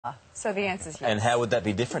So the answer's yes. And how would that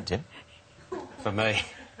be different, Tim? For me.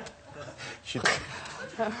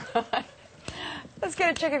 Let's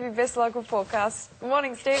get a check of your best local forecast. Good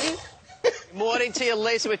morning, Stevie. Morning to you,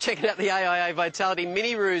 Lisa. We're checking out the AIA Vitality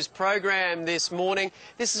MiniRoos program this morning.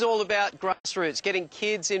 This is all about grassroots, getting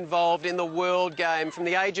kids involved in the world game from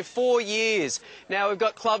the age of 4 years. Now, we've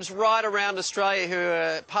got clubs right around Australia who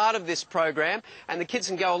are part of this program, and the kids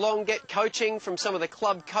can go along, get coaching from some of the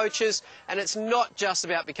club coaches, and it's not just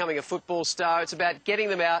about becoming a football star, it's about getting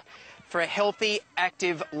them out for a healthy,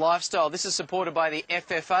 active lifestyle. This is supported by the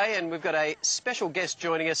FFA, and we've got a special guest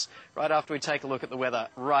joining us right after we take a look at the weather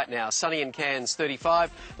right now. Sunny in Cairns,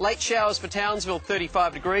 35. Late showers for Townsville,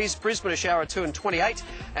 35 degrees. Brisbane, a shower or two and 28.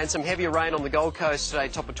 And some heavier rain on the Gold Coast today,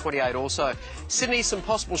 top of 28 also. Sydney, some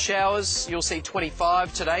possible showers. You'll see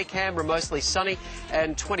 25 today. Canberra, mostly sunny,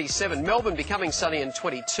 and 27. Melbourne, becoming sunny and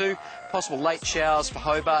 22. Possible late showers for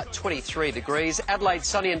Hobart, 23 degrees. Adelaide,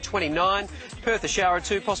 sunny and 29. Perth, a shower or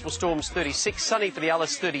two. Possible storms, 36. Sunny for the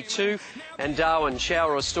Alice, 32. And Darwin,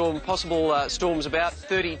 shower or storm. Possible storms about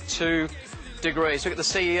 32 degrees. Look at the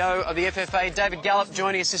CEO of the FFA, David Gallop,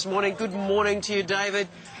 joining us this morning. Good morning to you, David.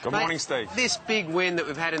 Good morning, Steve. This big win that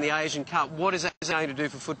we've had in the Asian Cup, what is that going to do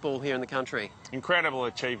for football here in the country? Incredible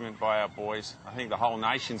achievement by our boys. I think the whole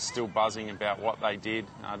nation's still buzzing about what they did.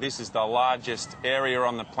 This is the largest area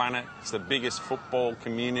on the planet. It's the biggest football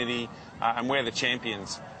community, and we're the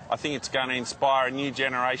champions. I think it's going to inspire a new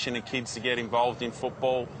generation of kids to get involved in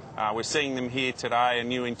football. We're seeing them here today, a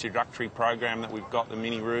new introductory program that we've got, the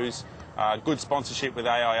MiniRoos. Good sponsorship with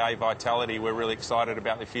AIA Vitality. We're really excited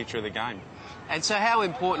about the future of the game. And so how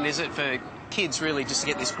important is it for kids really just to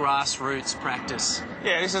get this grassroots practice?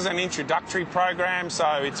 Yeah, this is an introductory program, so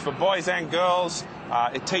it's for boys and girls.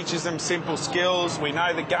 It teaches them simple skills. We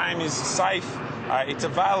know the game is safe. It's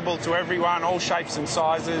available to everyone, all shapes and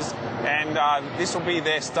sizes, and this will be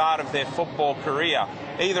their start of their football career,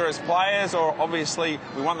 either as players or obviously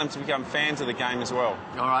we want them to become fans of the game as well.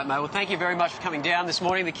 All right, mate. Well, thank you very much for coming down this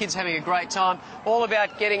morning. The kids having a great time. All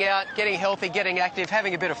about getting out, getting healthy, getting active,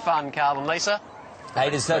 having a bit of fun, Carl and Lisa. Hey,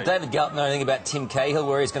 does David Gallop know anything about Tim Cahill,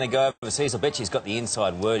 where he's going to go overseas? I bet you he's got the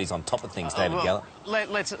inside word. He's on top of things, David Gallop.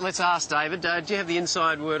 Let's ask David. Do you have the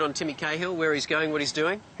inside word on Timmy Cahill, where he's going, what he's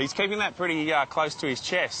doing? He's keeping that pretty close to his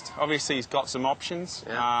chest. Obviously, he's got some options,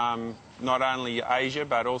 not only Asia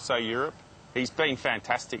but also Europe. He's been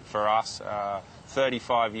fantastic for us,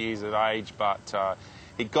 35 years of age, but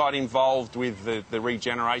he got involved with the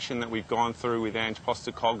regeneration that we've gone through with Ange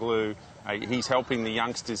Postecoglou. He's helping the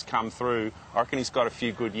youngsters come through. I reckon he's got a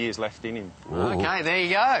few good years left in him. Ooh. OK, there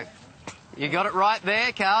you go. You got it right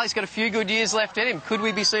there, Carl. He's got a few good years left in him. Could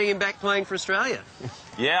we be seeing him back playing for Australia?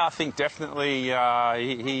 Yeah, I think definitely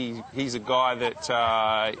he's a guy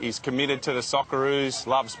that is committed to the Socceroos,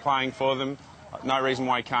 loves playing for them. No reason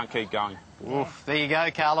why he can't keep going. Oof, there you go,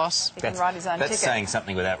 Carlos. He can write his own ticket. That's saying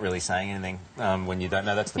something without really saying anything when you don't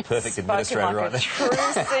know. That's the perfect administrator like right there. True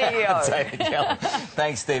CEO. David Gallop.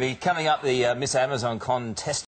 Thanks, Stevie. Coming up, the Miss Amazon contest.